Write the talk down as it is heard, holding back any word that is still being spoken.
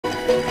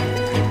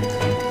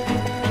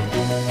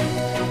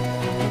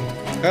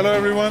Hello,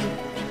 everyone.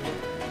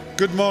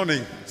 Good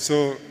morning.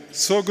 So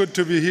good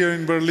to be here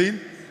in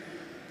Berlin.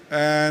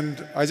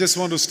 And I just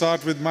want to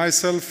start with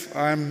myself.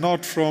 I'm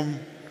not from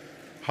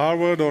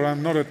Harvard, or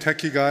I'm not a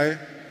techie guy.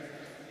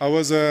 I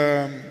was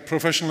a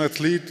professional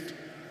athlete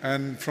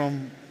and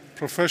from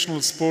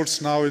professional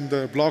sports now in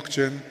the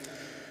blockchain,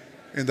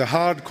 in the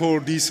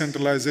hardcore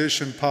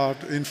decentralization part,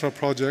 infra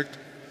project.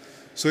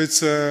 So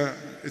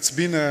it's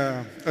been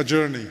a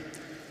journey.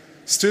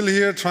 Still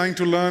here trying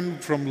to learn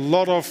from a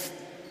lot of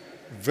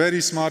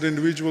very smart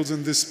individuals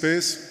in this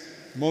space.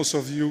 Most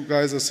of you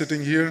guys are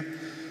sitting here.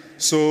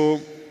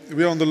 So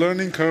we are on the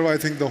learning curve. I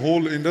think the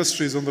whole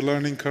industry is on the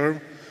learning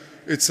curve.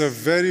 It's a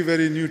very,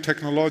 very new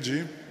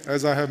technology.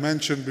 As I have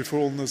mentioned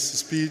before in this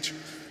speech,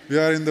 we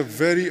are in the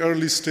very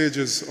early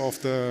stages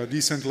of the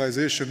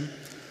decentralization,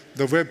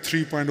 the Web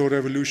 3.0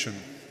 revolution.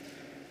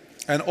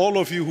 And all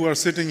of you who are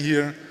sitting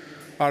here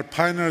are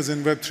pioneers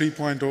in Web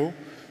 3.0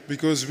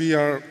 because we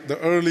are the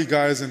early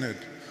guys in it.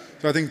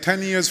 So I think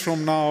 10 years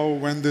from now,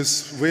 when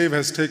this wave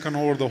has taken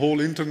over the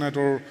whole internet,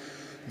 or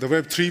the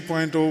Web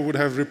 3.0 would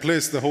have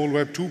replaced the whole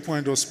Web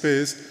 2.0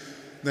 space,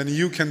 then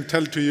you can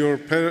tell to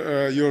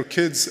your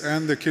kids,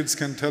 and the kids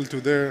can tell to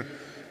their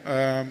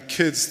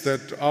kids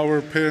that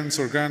our parents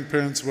or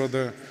grandparents were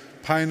the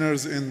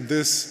pioneers in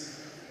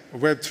this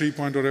Web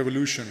 3.0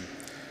 revolution.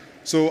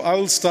 So I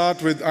will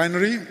start with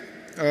Inery.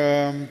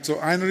 So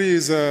Inery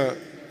is a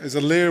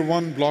layer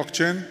 1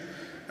 blockchain,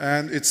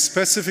 and it's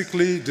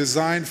specifically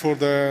designed for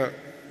the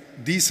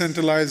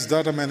decentralized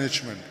data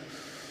management.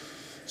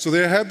 So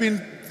there have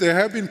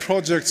been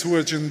projects who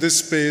are in this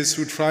space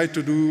who try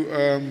to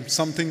do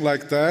something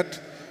like that,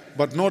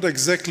 but not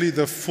exactly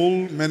the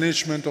full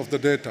management of the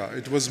data.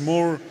 It was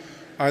more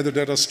either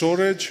data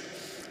storage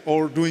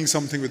or doing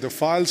something with the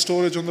file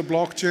storage on the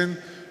blockchain,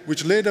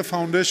 which laid a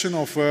foundation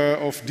of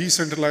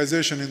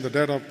decentralization in the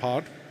data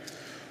part.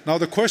 Now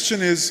the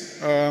question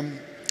is,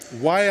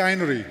 why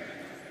Inery?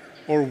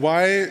 Or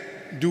why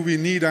do we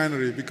need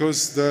Inery?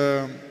 Because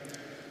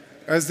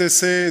as they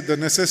say, the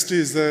necessity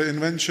is the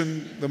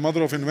invention, the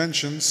mother of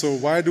invention. So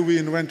why do we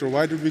invent, or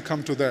why did we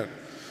come to that?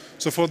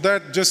 So for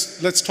that,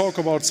 just let's talk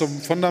about some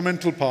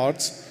fundamental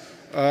parts.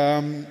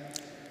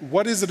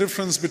 What is the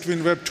difference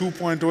between Web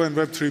 2.0 and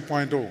Web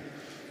 3.0?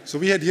 So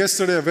we had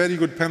yesterday a very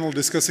good panel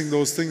discussing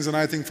those things, and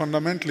I think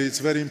fundamentally it's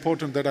very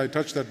important that I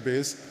touch that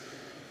base.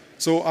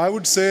 So I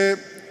would say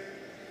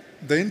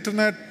the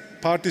internet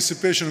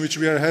participation which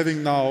we are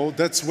having now,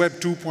 that's Web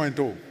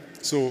 2.0.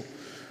 So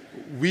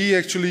we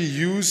actually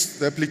use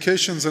the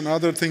applications and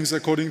other things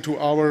according to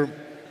our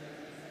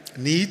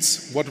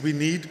needs, what we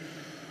need.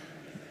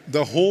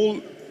 The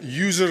whole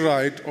user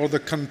right or the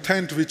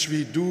content which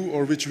we do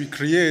or which we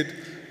create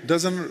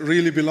doesn't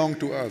really belong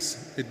to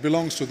us. It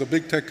belongs to the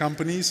big tech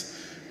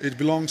companies. It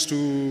belongs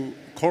to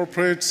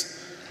corporates.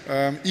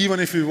 Even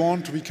if we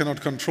want, we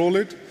cannot control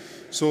it.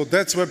 So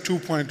that's Web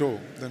 2.0.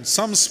 Then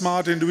some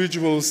smart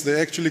individuals, they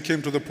actually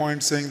came to the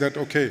point saying that,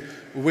 okay,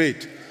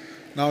 wait,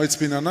 now it's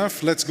been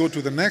enough, let's go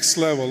to the next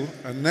level,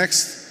 a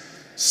next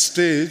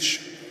stage,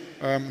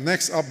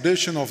 next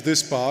updation of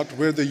this part,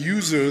 where the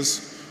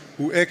users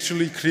who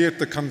actually create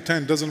the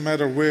content, doesn't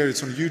matter where,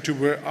 it's on YouTube,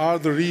 where are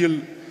the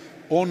real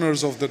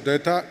owners of the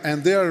data,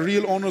 and they are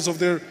real owners of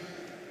their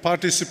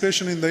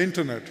participation in the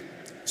internet.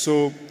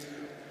 So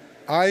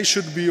I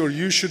should be, or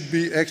you should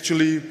be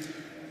actually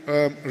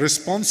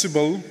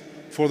responsible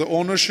for the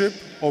ownership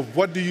of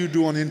what do you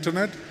do on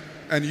internet,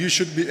 and you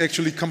should be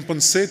actually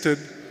compensated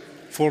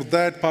for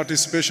that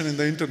participation in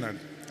the internet.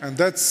 And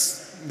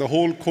that's the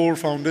whole core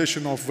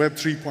foundation of Web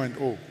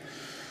 3.0.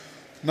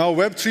 Now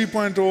Web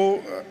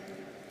 3.0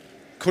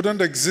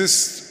 couldn't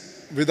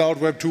exist without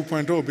Web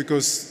 2.0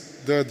 because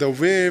the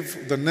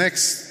wave, the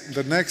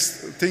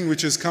next thing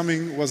which is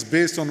coming was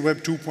based on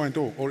Web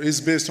 2.0 or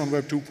is based on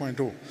Web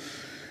 2.0.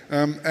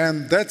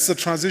 And that's the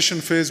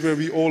transition phase where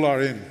we all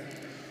are in.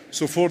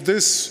 So for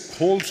this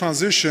whole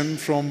transition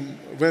from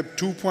Web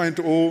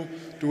 2.0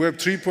 to Web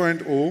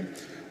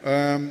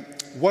 3.0,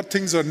 what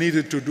things are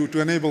needed to do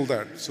to enable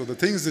that? So the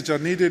things which are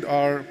needed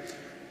are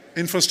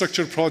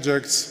infrastructure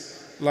projects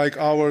like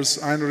ours,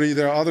 Inery.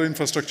 There are other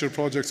infrastructure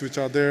projects which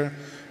are there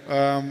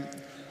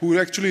who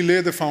actually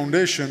lay the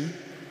foundation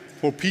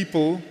for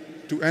people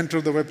to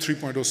enter the Web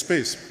 3.0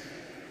 space.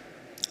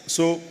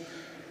 So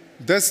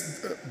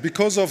that's,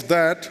 because of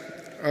that,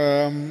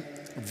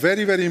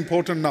 very, very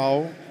important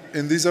now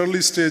in these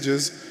early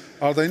stages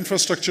are the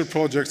infrastructure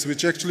projects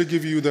which actually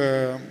give you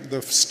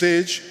the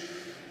stage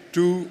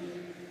to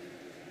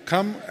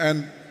come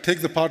and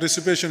take the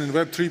participation in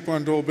Web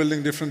 3.0,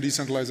 building different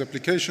decentralized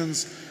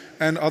applications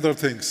and other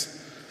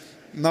things.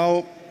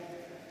 Now,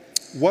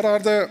 what are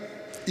the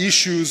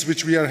issues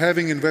which we are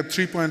having in Web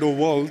 3.0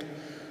 world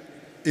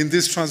in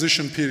this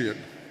transition period?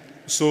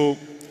 So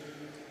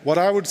what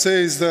I would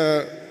say is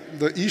the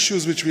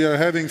issues which we are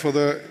having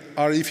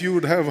are, if you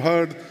would have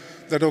heard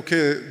that,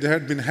 okay, there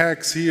had been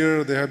hacks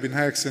here, there have been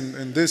hacks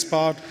in this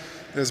part,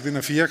 there's been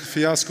a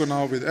fiasco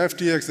now with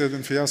FTX, there's been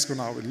a fiasco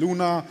now with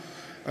Luna,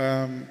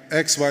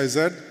 X, Y,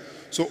 Z.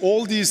 So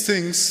all these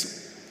things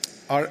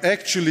are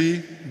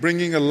actually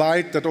bringing a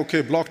light that,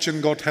 okay,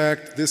 blockchain got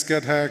hacked, this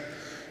got hacked,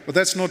 but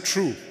that's not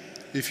true.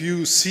 If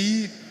you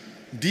see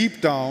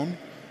deep down,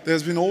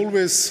 there's been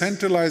always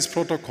centralized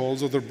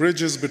protocols or the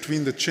bridges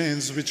between the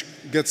chains which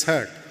gets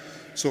hacked.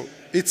 So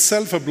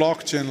itself a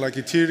blockchain like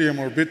Ethereum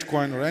or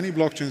Bitcoin or any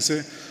blockchain,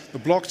 say the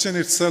blockchain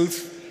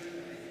itself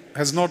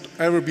has not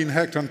ever been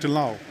hacked until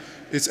now.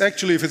 It's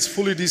actually, if it's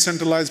fully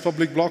decentralized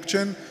public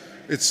blockchain,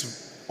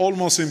 it's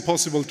almost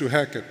impossible to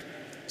hack it.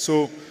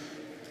 So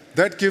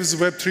that gives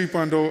Web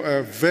 3.0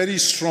 a very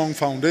strong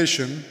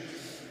foundation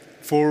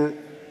for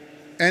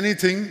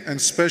anything, and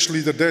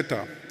especially the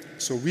data.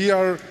 So we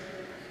are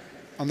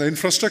on the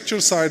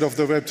infrastructure side of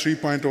the Web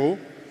 3.0,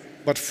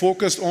 but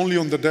focused only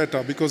on the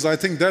data, because I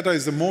think data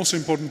is the most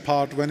important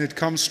part when it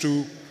comes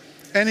to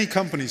any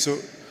company. So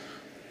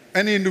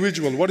any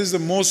individual, what is the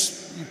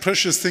most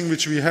precious thing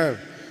which we have?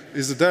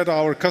 Is the data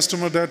our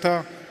customer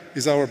data?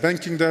 Is our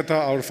banking data,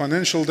 our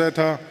financial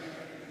data,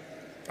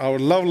 our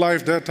love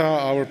life data,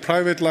 our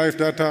private life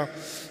data?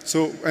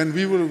 So, and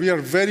we are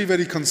very,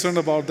 very concerned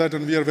about that,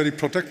 and we are very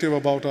protective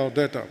about our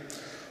data.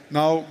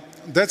 Now,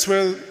 that's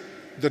where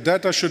the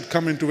data should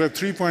come into Web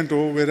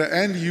 3.0, where an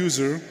end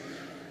user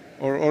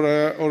or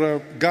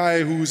a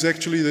guy who's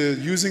actually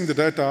using the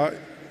data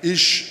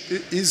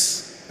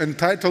is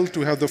entitled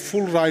to have the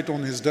full right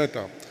on his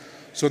data.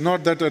 So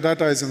not that the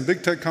data is in a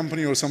big tech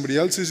company or somebody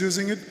else is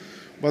using it,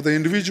 but the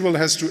individual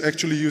has to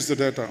actually use the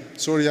data.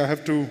 Sorry, I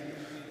have to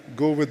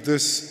go with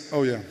this.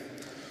 Oh, yeah.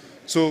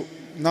 So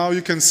now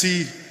you can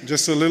see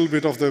just a little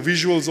bit of the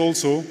visuals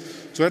also.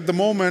 So at the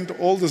moment,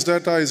 all this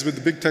data is with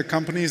the big tech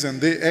companies,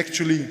 and they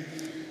actually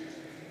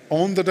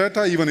own the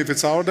data, even if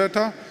it's our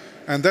data.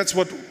 And that's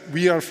what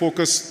we are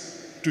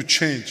focused to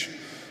change.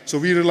 So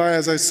we rely,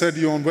 as I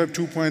said, on Web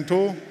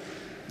 2.0.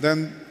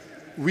 Then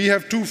we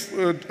have two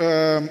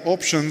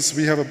options.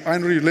 We have a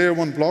binary layer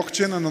 1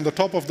 blockchain, and on the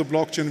top of the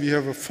blockchain, we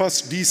have a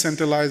first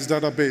decentralized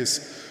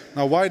database.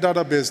 Now, why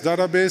database?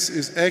 Database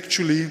is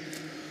actually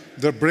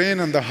the brain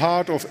and the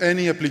heart of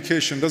any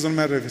application. Doesn't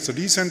matter if it's a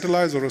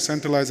decentralized or a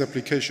centralized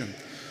application.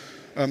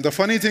 The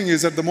funny thing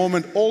is, at the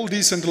moment, all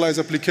decentralized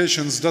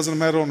applications, doesn't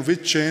matter on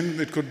which chain,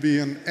 it could be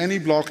in any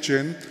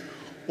blockchain,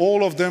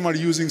 all of them are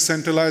using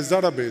centralized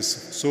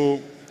database.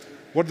 So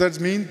what that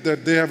means,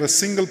 that they have a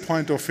single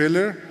point of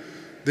failure.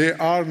 They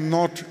are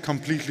not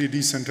completely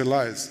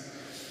decentralized.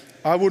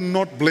 I would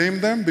not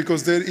blame them,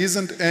 because there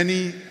isn't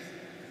any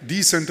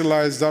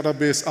decentralized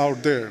database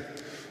out there.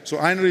 So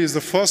Inery is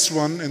the first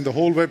one in the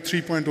whole Web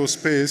 3.0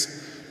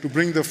 space to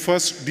bring the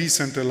first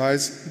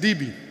decentralized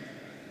DB.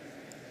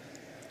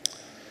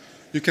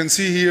 You can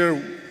see here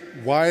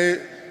why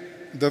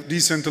the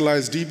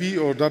decentralized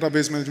DB or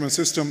database management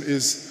system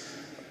is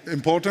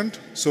important.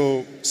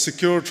 So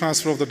secure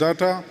transfer of the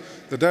data.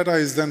 The data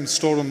is then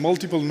stored on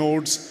multiple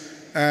nodes,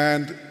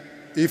 and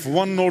if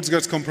one node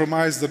gets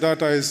compromised, the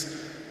data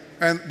is,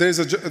 and there's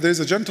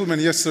a gentleman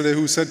yesterday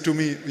who said to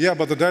me, yeah,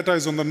 but the data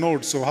is on the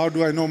node, so how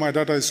do I know my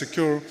data is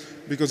secure?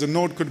 Because a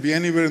node could be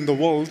anywhere in the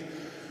world,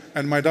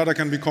 and my data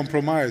can be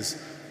compromised.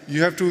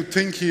 You have to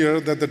think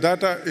here that the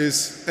data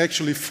is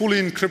actually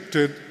fully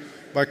encrypted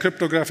by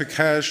cryptographic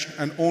hash,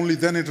 and only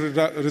then it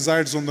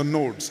resides on the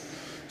nodes.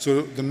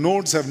 So the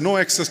nodes have no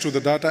access to the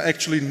data.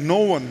 Actually, no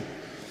one,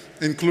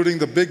 including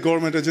the big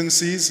government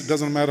agencies, it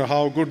doesn't matter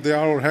how good they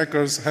are, or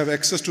hackers, have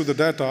access to the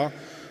data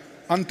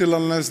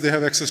unless they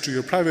have access to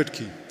your private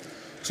key.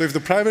 So if the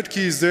private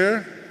key is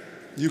there,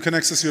 you can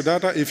access your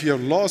data. If you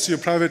have lost your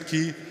private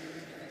key,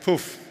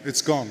 poof,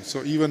 it's gone.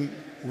 So even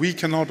we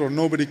cannot, or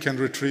nobody can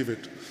retrieve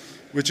it,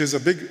 which is a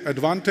big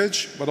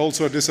advantage, but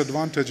also a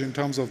disadvantage in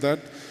terms of that.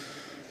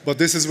 But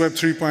this is Web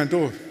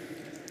 3.0.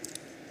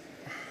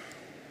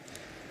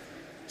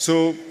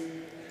 So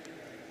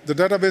the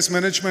database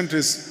management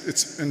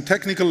it's in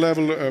technical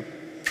level a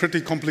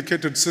pretty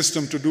complicated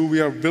system to do. We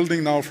are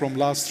building now from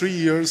last 3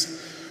 years.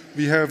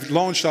 We have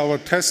launched our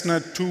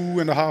testnet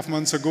 2.5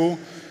 months ago,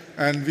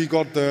 and we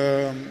got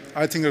the,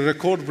 I think, a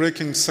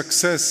record-breaking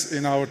success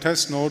in our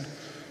test node.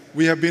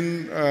 We have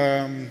been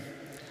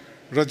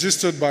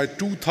registered by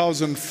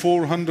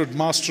 2,400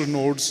 master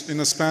nodes in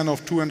a span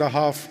of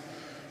 2.5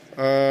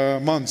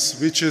 months,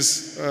 which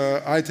is,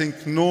 I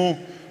think, no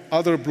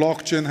other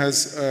blockchain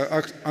has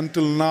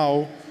until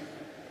now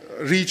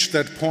reached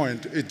that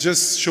point. It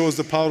just shows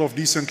the power of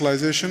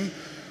decentralization.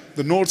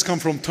 The nodes come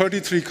from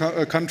 33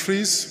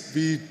 countries.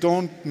 We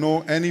don't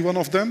know any one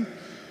of them,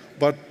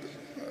 but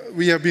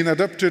we have been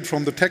adopted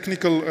from the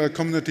technical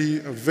community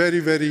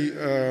very, very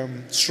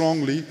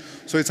strongly.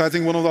 So it's, I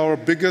think, one of our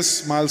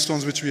biggest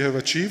milestones which we have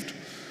achieved.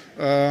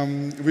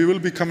 We will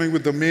be coming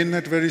with the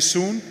mainnet very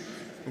soon.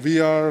 We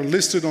are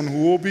listed on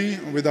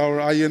Huobi with our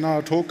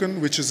INR token,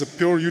 which is a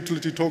pure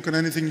utility token.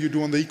 Anything you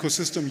do on the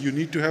ecosystem, you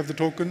need to have the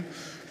token.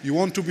 You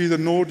want to be the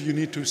node, you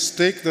need to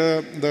stake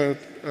the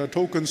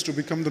tokens to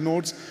become the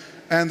nodes,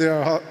 and there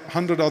are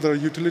 100 other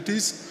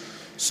utilities.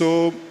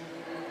 So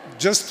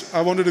just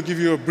I wanted to give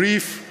you a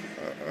brief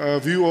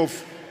view of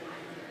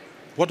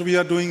what we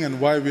are doing and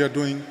why we are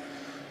doing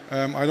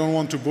I don't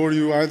want to bore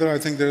you either. I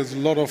think there's a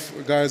lot of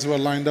guys who are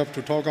lined up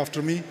to talk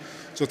after me.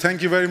 So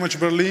thank you very much,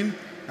 Berlin.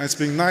 And it's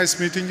been nice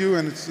meeting you,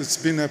 and it's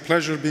been a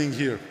pleasure being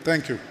here.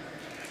 Thank you.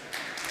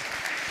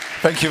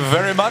 Thank you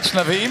very much,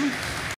 Naveen.